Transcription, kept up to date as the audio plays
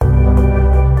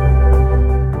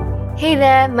Hey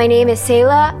there, my name is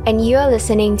Sayla, and you are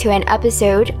listening to an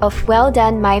episode of Well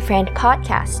Done, My Friend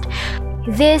podcast.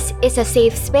 This is a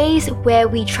safe space where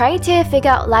we try to figure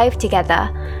out life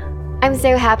together. I'm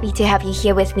so happy to have you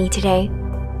here with me today.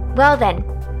 Well then,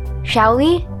 shall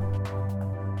we?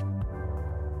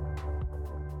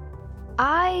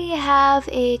 I have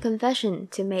a confession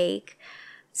to make.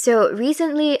 So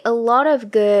recently, a lot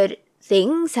of good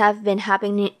things have been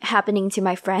happening to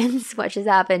my friends. What just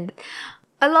happened?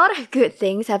 A lot of good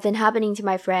things have been happening to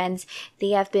my friends. They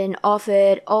have been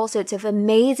offered all sorts of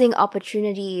amazing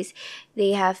opportunities.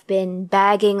 They have been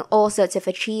bagging all sorts of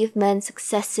achievements,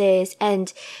 successes,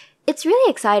 and it's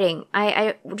really exciting.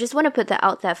 I just want to put that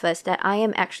out there first, that I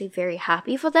am actually very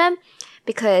happy for them,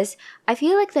 because I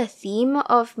feel like the theme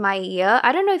of my year,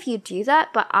 I don't know if you do that,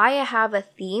 but I have a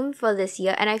theme for this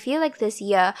year, and I feel like this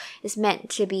year is meant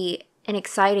to be an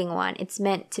exciting one. It's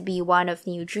meant to be one of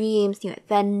new dreams, new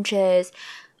adventures.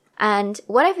 And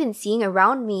what I've been seeing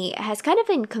around me has kind of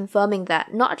been confirming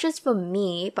that, not just for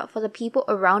me, but for the people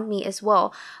around me as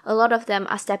well. A lot of them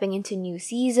are stepping into new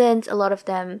seasons. A lot of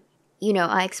them,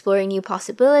 are exploring new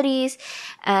possibilities.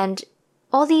 And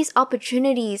all these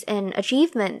opportunities and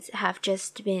achievements have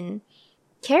just been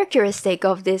characteristic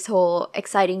of this whole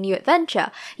exciting new adventure,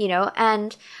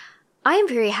 and I am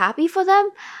very happy for them,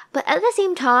 but at the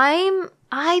same time,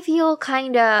 I feel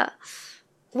kinda,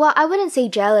 well, I wouldn't say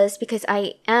jealous because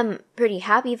I am pretty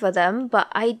happy for them, but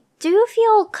I do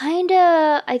feel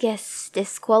kinda, I guess,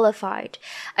 disqualified.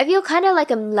 I feel kinda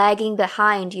like I'm lagging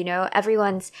behind,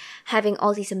 everyone's having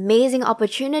all these amazing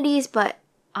opportunities, but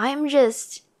I'm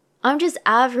just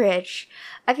average.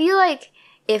 I feel like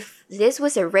if this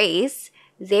was a race,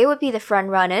 they would be the front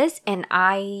runners and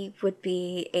I would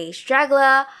be a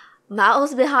straggler,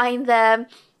 miles behind them,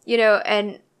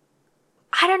 and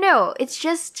I don't know, it's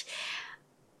just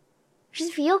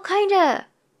feel kind of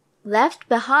left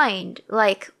behind.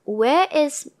 Like, where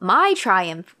is my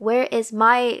triumph? Where is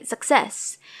my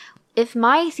success? If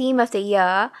my theme of the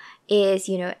year is,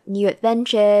 new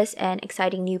adventures and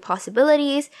exciting new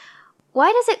possibilities,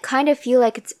 why does it kind of feel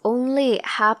like it's only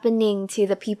happening to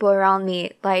the people around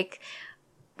me? Like,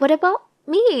 what about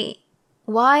me?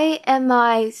 Why am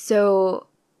I so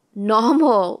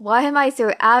normal? Why am I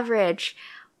so average?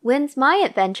 When's my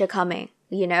adventure coming?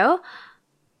 Do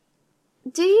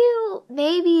you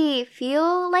maybe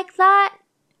feel like that?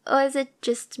 Or is it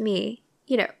just me?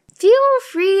 Feel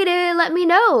free to let me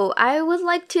know. I would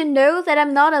like to know that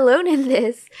I'm not alone in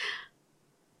this.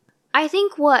 I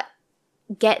think what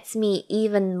gets me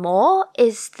even more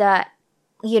is that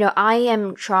I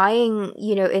am trying,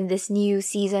 in this new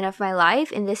season of my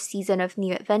life, in this season of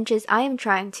new adventures, I am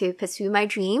trying to pursue my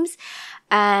dreams.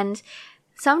 And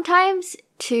sometimes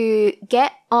to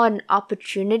get on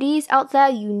opportunities out there,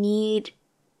 you need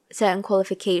certain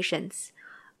qualifications.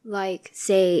 Like,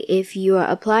 say, if you are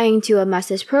applying to a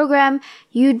master's program,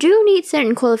 you do need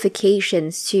certain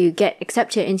qualifications to get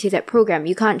accepted into that program.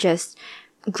 You can't just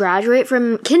graduate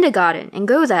from kindergarten and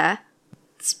go there.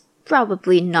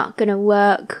 Probably not gonna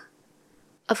work.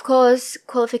 Of course,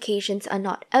 qualifications are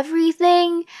not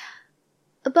everything,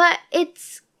 but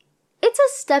it's a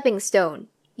stepping stone.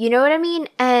 You know what I mean?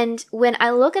 And when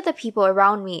I look at the people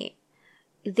around me,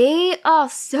 they are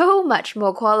so much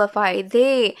more qualified.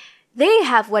 They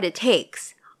have what it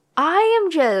takes. I am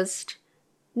just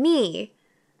me.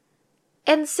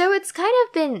 And so it's kind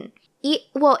of been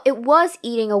it was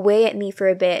eating away at me for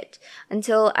a bit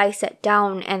until I sat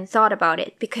down and thought about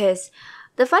it, because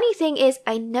the funny thing is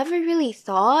I never really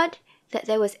thought that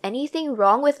there was anything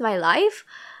wrong with my life.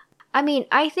 I mean,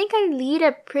 I think I lead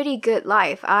a pretty good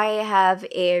life. I have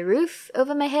a roof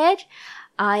over my head.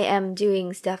 I am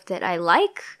doing stuff that I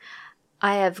like.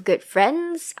 I have good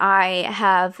friends. I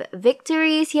have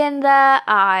victories here and there.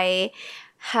 I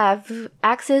have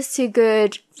access to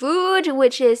good food,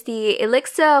 which is the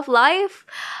elixir of life.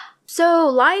 So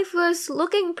life was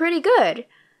looking pretty good.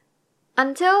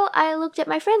 Until I looked at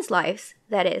my friends' lives,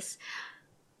 that is.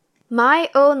 My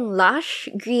own lush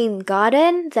green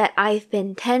garden that I've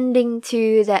been tending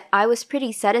to, that I was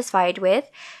pretty satisfied with,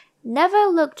 never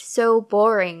looked so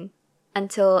boring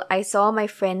until I saw my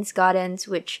friends' gardens,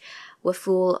 which were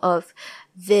full of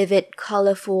vivid,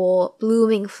 colorful,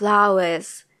 blooming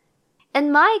flowers.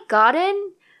 And my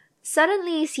garden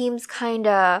suddenly seems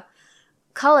kinda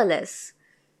colorless,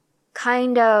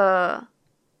 kinda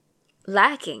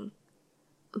lacking.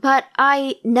 But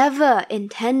I never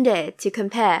intended to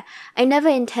compare. I never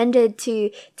intended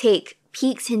to take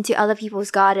peeks into other people's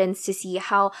gardens to see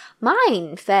how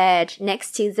mine fared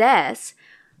next to theirs.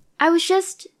 I was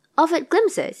just offered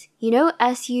glimpses,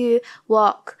 as you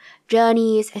walk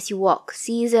journeys, as you walk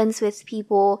seasons with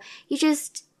people, you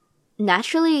just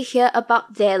naturally hear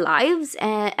about their lives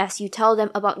and as you tell them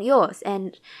about yours,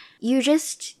 and you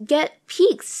just get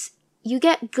peeks. You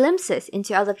get glimpses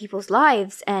into other people's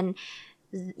lives and,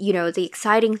 the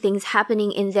exciting things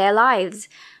happening in their lives.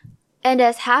 And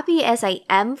as happy as I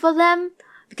am for them,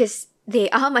 because they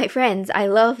are my friends, I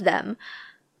love them,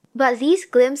 but these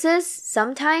glimpses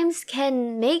sometimes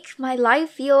can make my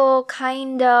life feel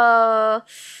kinda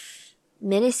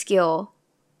minuscule,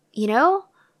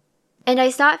 And I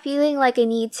start feeling like I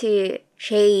need to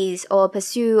chase or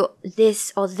pursue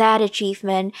this or that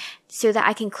achievement so that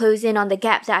I can close in on the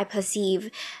gap that I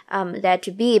perceive there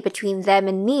to be between them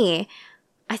and me.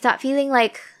 I start feeling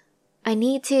like I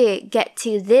need to get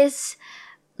to this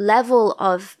level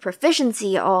of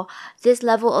proficiency or this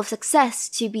level of success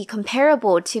to be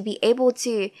comparable, to be able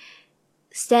to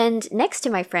stand next to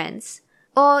my friends.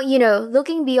 Or,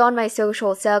 looking beyond my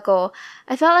social circle,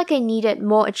 I felt like I needed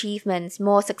more achievements,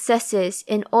 more successes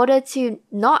in order to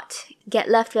not get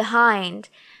left behind.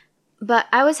 But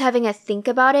I was having a think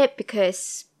about it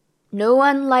because no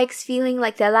one likes feeling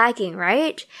like they're lagging,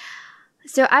 right?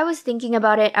 So I was thinking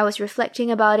about it, I was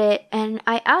reflecting about it, and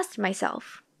I asked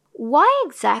myself, why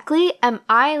exactly am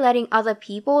I letting other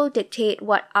people dictate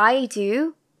what I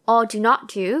do or do not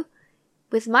do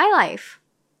with my life?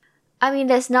 I mean,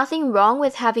 there's nothing wrong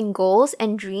with having goals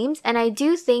and dreams, and I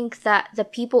do think that the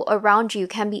people around you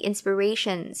can be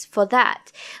inspirations for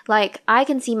that. Like, I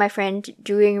can see my friend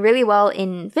doing really well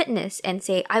in fitness and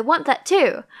say, I want that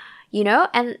too,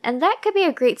 and that could be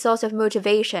a great source of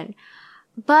motivation.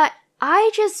 But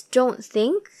I just don't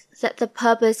think that the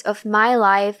purpose of my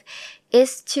life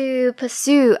is to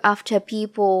pursue after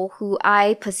people who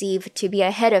I perceive to be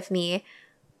ahead of me.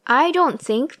 I don't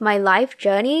think my life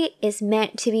journey is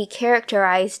meant to be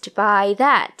characterized by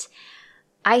that.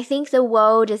 I think the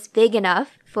world is big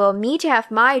enough for me to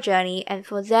have my journey and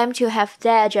for them to have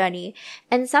their journey.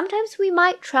 And sometimes we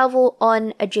might travel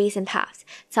on adjacent paths.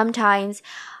 Sometimes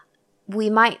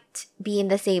we might be in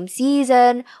the same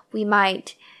season. We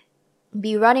might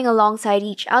be running alongside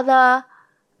each other.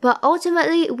 But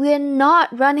ultimately, we're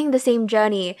not running the same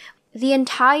journey. The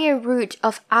entire route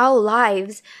of our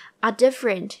lives are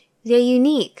different. They're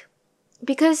unique.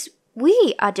 Because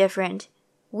we are different.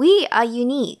 We are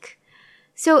unique.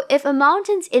 So if a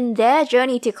mountain's in their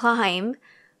journey to climb,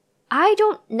 I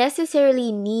don't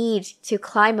necessarily need to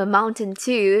climb a mountain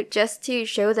too just to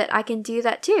show that I can do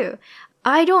that too.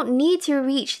 I don't need to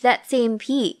reach that same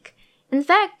peak. In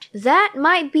fact, that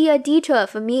might be a detour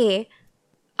for me.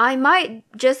 I might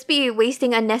just be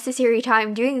wasting unnecessary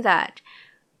time doing that.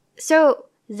 So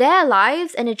their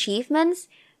lives and achievements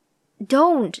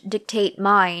don't dictate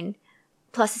mine.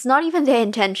 Plus, it's not even their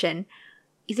intention.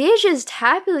 They're just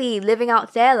happily living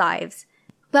out their lives.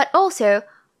 But also,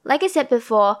 like I said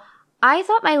before, I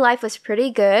thought my life was pretty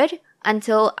good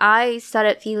until I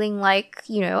started feeling like,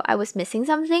 I was missing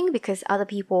something because other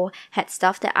people had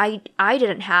stuff that I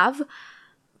didn't have.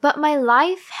 But my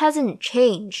life hasn't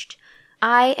changed.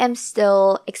 I am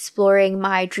still exploring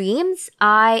my dreams.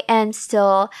 I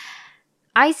still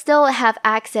have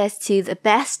access to the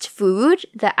best food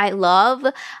that I love.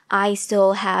 I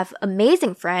still have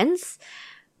amazing friends.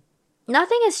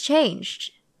 Nothing has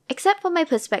changed, except for my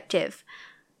perspective.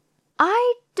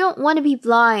 I don't want to be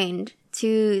blind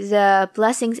to the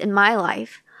blessings in my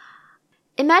life.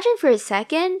 Imagine for a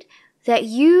second that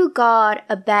you got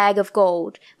a bag of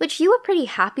gold, which you were pretty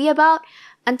happy about,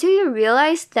 until you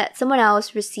realized that someone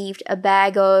else received a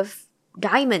bag of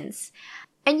diamonds.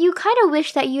 And you kind of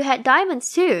wish that you had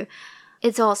diamonds too.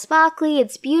 It's all sparkly,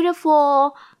 it's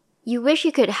beautiful. You wish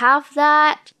you could have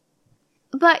that.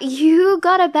 But you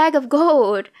got a bag of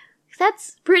gold.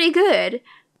 That's pretty good.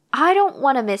 I don't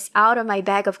want to miss out on my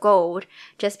bag of gold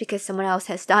just because someone else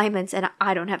has diamonds and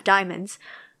I don't have diamonds.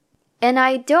 And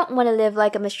I don't want to live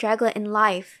like I'm a straggler in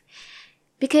life.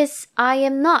 Because I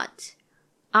am not.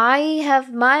 I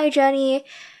have my journey,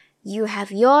 you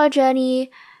have your journey,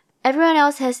 everyone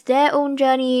else has their own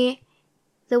journey.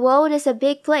 The world is a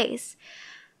big place.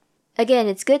 Again,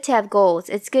 it's good to have goals,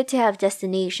 it's good to have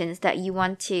destinations that you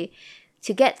want to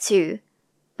get to.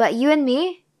 But you and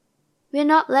me, we're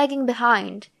not lagging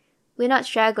behind. We're not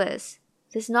stragglers.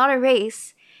 This is not a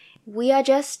race. We are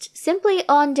just simply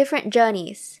on different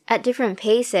journeys, at different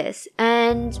paces,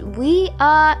 and we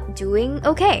are doing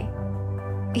okay.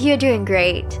 You're doing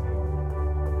great.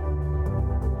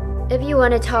 If you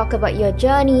want to talk about your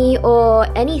journey or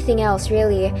anything else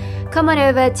really, come on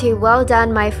over to Well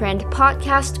Done My Friend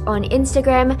podcast on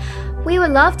Instagram. We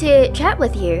would love to chat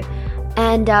with you.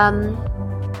 And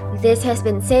this has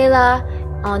been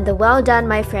Sayla on the Well Done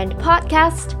My Friend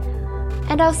podcast.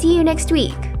 and I'll see you next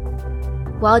week.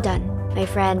 Well done, my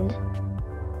friend.